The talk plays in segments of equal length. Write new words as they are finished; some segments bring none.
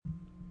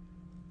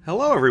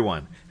Hello,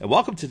 everyone, and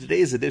welcome to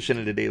today's edition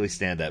of the Daily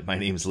Stand-Up. My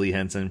name is Lee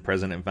Henson,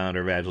 president and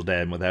founder of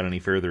AgileDad, and without any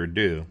further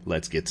ado,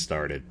 let's get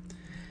started.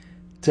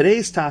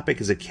 Today's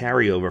topic is a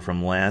carryover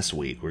from last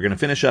week. We're going to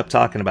finish up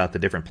talking about the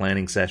different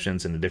planning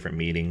sessions and the different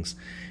meetings,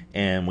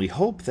 and we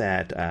hope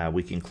that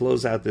we can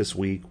close out this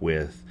week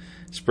with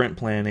sprint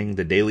planning,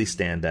 the daily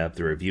stand-up,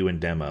 the review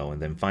and demo,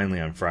 and then finally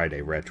on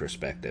Friday,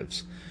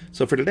 retrospectives.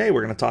 So for today,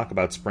 we're going to talk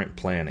about sprint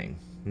planning.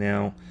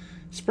 Now,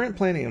 sprint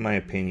planning, in my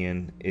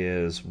opinion,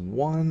 is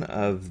one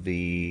of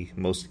the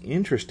most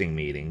interesting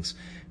meetings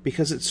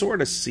because it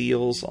sort of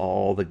seals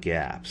all the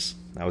gaps.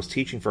 I was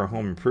teaching for a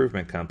home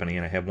improvement company,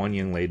 and I had one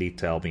young lady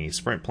tell me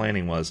sprint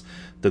planning was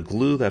the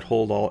glue that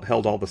held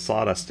all the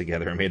sawdust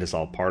together and made us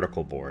all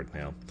particle board.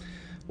 Now,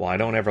 while I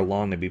don't ever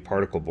long to be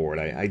particle board,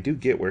 I do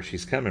get where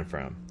she's coming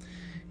from.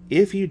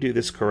 If you do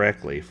this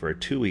correctly for a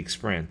 2-week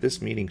sprint,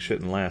 this meeting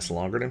shouldn't last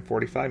longer than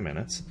 45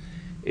 minutes.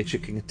 It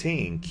should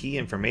contain key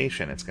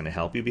information that's going to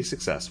help you be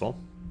successful,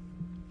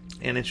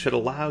 and it should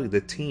allow the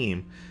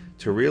team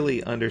to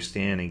really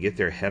understand and get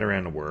their head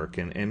around the work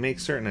and make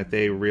certain that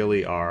they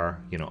really are,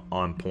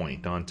 on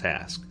point, on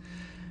task.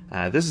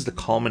 This is the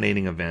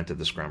culminating event of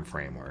the Scrum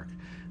framework.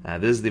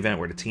 This is the event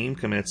where the team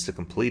commits to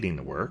completing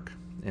the work,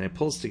 and it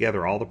pulls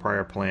together all the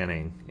prior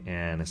planning,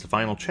 and it's the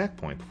final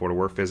checkpoint before the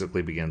work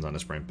physically begins on the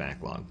sprint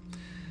backlog.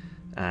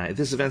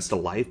 This event's the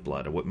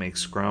lifeblood of what makes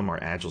Scrum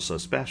or Agile so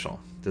special.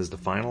 This is the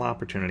final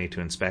opportunity to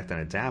inspect and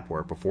adapt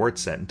work before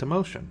it's set into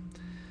motion.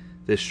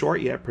 This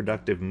short yet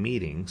productive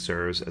meeting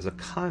serves as a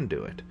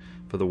conduit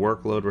for the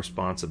workload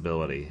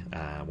responsibility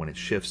when it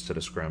shifts to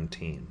the Scrum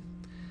team.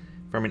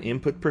 From an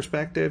input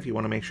perspective, you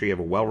want to make sure you have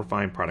a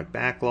well-refined product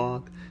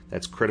backlog.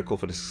 That's critical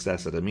for the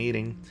success of the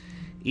meeting.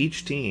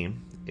 Each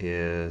team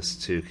is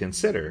to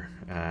consider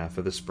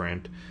for the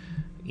sprint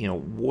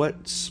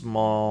what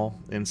small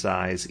in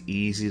size,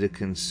 easy to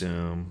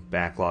consume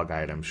backlog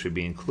items should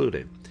be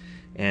included,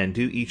 and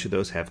do each of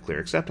those have clear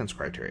acceptance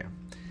criteria.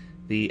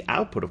 The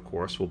output, of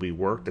course, will be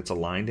work that's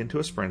aligned into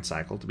a sprint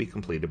cycle to be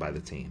completed by the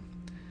team.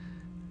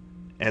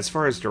 As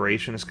far as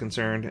duration is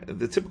concerned,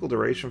 the typical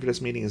duration for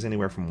this meeting is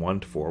anywhere from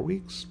 1 to 4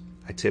 weeks.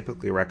 I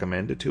typically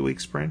recommend a 2-week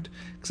sprint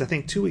because I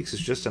think 2 weeks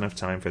is just enough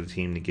time for the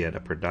team to get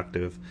a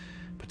productive,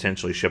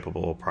 potentially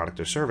shippable product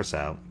or service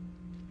out,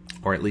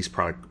 or at least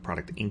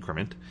product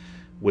increment,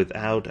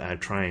 without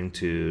trying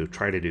to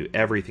do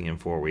everything in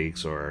 4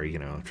 weeks or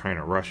trying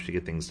to rush to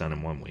get things done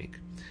in 1 week.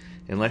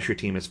 Unless your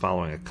team is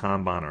following a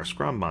Kanban or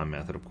Scrumban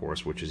method, of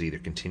course, which is either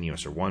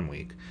continuous or 1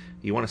 week,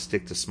 you want to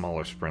stick to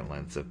smaller sprint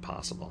lengths if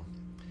possible.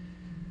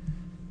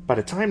 By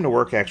the time the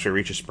work actually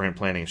reaches sprint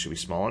planning, it should be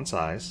small in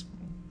size,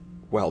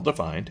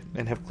 well-defined,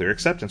 and have clear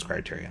acceptance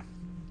criteria.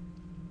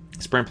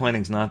 Sprint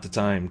planning is not the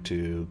time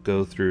to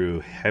go through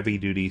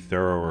heavy-duty,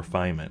 thorough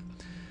refinement.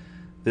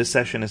 This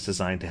session is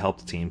designed to help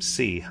the team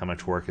see how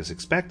much work is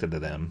expected of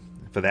them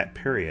for that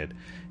period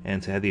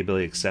and to have the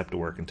ability to accept the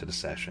work into the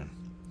session.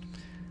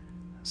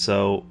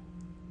 So,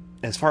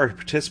 as far as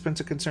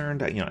participants are concerned,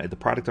 the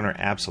product owner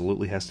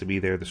absolutely has to be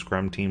there. The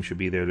Scrum team should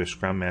be there. The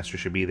Scrum Master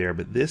should be there.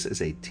 But this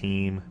is a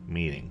team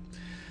meeting.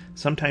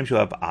 Sometimes you'll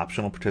have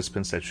optional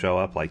participants that show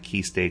up, like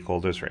key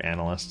stakeholders or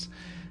analysts.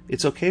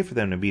 It's okay for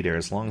them to be there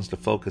as long as the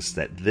focus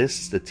that this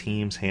is the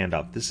team's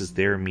handoff. This is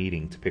their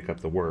meeting to pick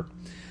up the work.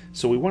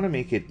 So we want to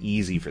make it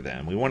easy for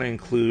them. We want to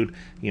include,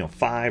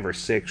 5 or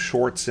 6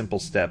 short, simple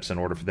steps in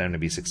order for them to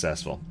be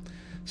successful.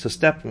 So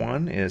step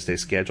 1 is they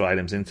schedule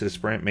items into the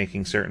sprint,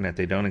 making certain that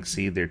they don't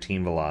exceed their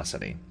team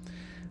velocity.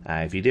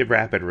 If you did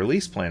rapid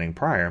release planning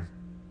prior,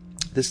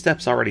 this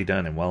step's already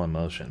done and well in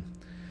motion.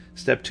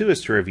 Step 2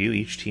 is to review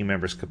each team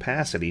member's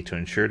capacity to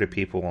ensure that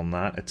people will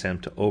not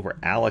attempt to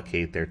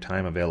over-allocate their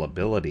time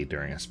availability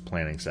during a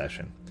planning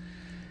session.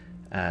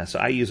 So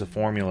I use a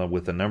formula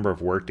with the number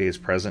of work days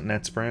present in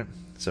that sprint.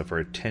 So for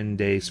a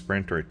 10-day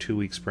sprint or a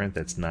 2-week sprint,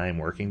 that's 9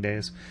 working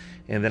days.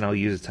 And then I'll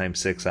use it times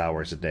 6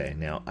 hours a day.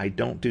 Now, I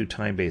don't do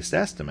time-based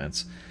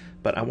estimates,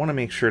 but I want to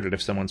make sure that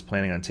if someone's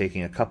planning on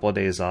taking a couple of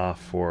days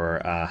off for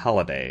a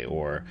holiday,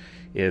 or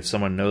if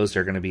someone knows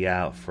they're going to be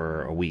out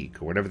for a week,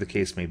 or whatever the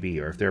case may be,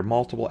 or if they're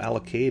multiple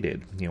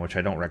allocated, which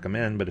I don't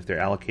recommend, but if they're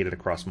allocated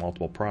across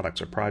multiple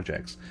products or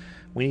projects,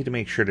 we need to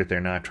make sure that they're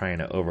not trying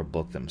to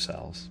overbook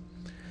themselves.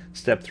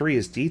 Step 3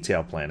 is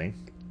detail planning.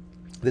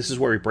 This is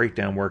where we break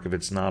down work if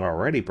it's not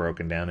already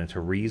broken down into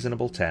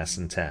reasonable tasks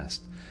and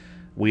tests.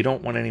 We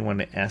don't want anyone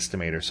to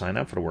estimate or sign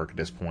up for the work at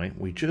this point.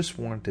 We just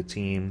want the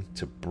team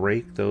to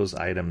break those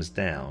items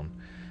down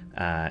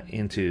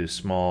into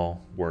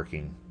small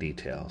working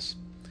details.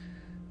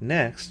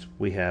 Next,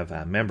 we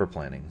have member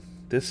planning.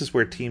 This is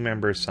where team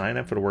members sign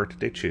up for the work that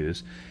they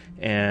choose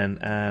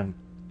and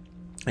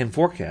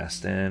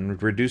forecast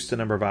and reduce the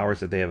number of hours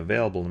that they have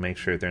available to make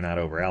sure they're not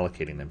over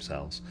allocating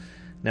themselves.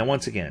 Now,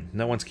 once again,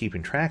 no one's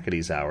keeping track of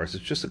these hours.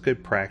 It's just a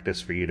good practice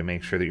for you to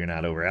make sure that you're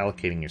not over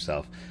allocating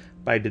yourself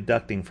by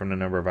deducting from the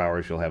number of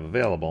hours you'll have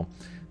available.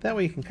 That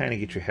way you can kind of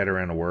get your head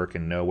around the work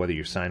and know whether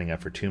you're signing up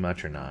for too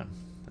much or not.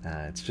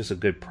 It's just a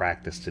good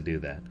practice to do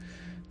that.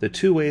 The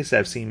two ways that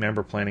I've seen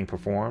member planning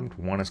performed,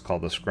 one is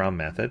called the Scrum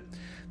method.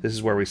 This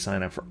is where we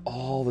sign up for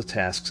all the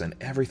tasks and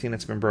everything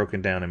that's been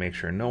broken down to make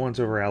sure no one's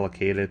over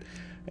allocated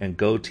and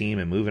go team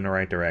and move in the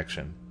right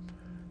direction.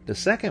 The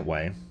second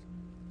way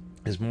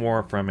is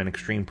more from an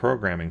extreme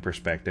programming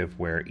perspective,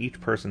 where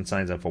each person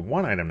signs up for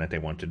one item that they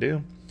want to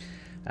do.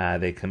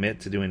 They commit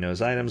to doing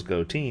those items,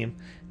 go team,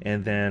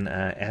 and then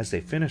as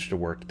they finish the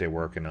work that they're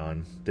working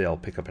on, they'll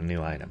pick up a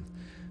new item.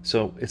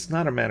 So it's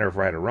not a matter of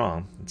right or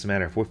wrong, it's a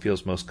matter of what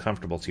feels most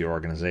comfortable to your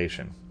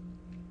organization.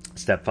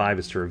 Step 5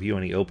 is to review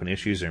any open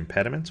issues or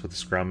impediments with the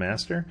Scrum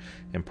Master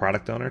and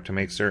Product Owner to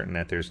make certain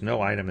that there's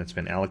no item that's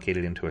been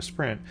allocated into a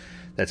sprint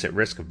that's at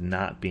risk of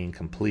not being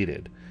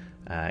completed.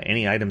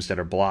 Any items that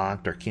are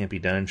blocked or can't be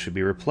done should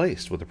be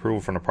replaced with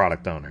approval from the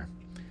Product Owner.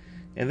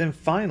 And then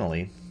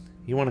finally,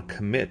 you want to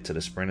commit to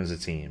the sprint as a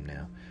team.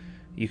 Now,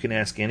 you can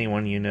ask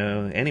anyone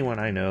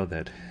I know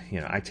that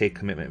I take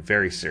commitment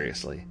very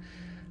seriously.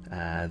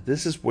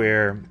 This is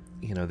where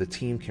the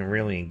team can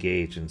really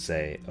engage and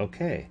say,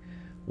 okay,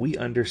 we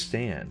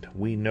understand.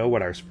 We know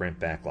what our sprint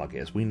backlog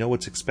is. We know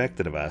what's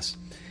expected of us,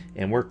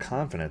 and we're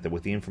confident that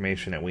with the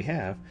information that we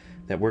have,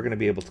 that we're going to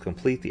be able to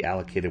complete the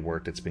allocated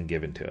work that's been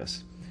given to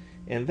us.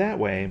 And that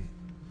way,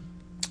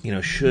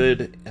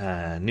 should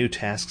new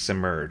tasks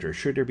emerge or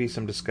should there be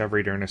some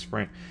discovery during a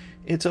sprint,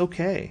 it's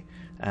okay.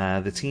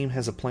 The team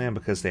has a plan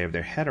because they have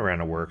their head around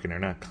the work and they're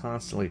not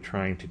constantly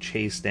trying to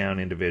chase down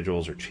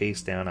individuals or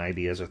chase down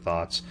ideas or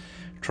thoughts,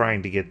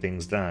 trying to get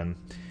things done.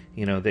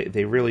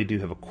 They really do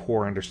have a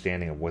core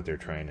understanding of what they're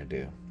trying to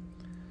do.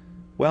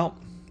 Well,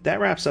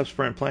 that wraps up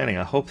sprint planning.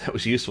 I hope that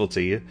was useful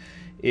to you.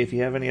 If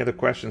you have any other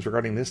questions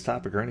regarding this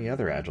topic or any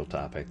other Agile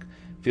topic,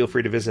 feel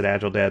free to visit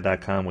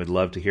agiledad.com. We'd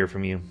love to hear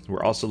from you.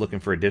 We're also looking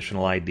for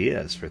additional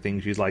ideas for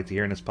things you'd like to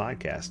hear in this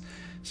podcast.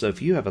 So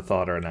if you have a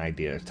thought or an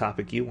idea, a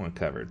topic you want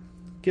covered,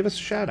 give us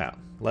a shout out.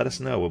 Let us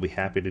know. We'll be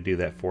happy to do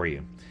that for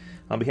you.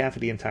 On behalf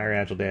of the entire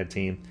AgileDad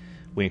team,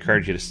 we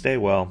encourage you to stay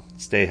well,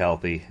 stay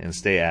healthy, and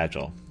stay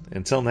agile.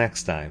 Until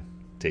next time,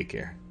 take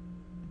care.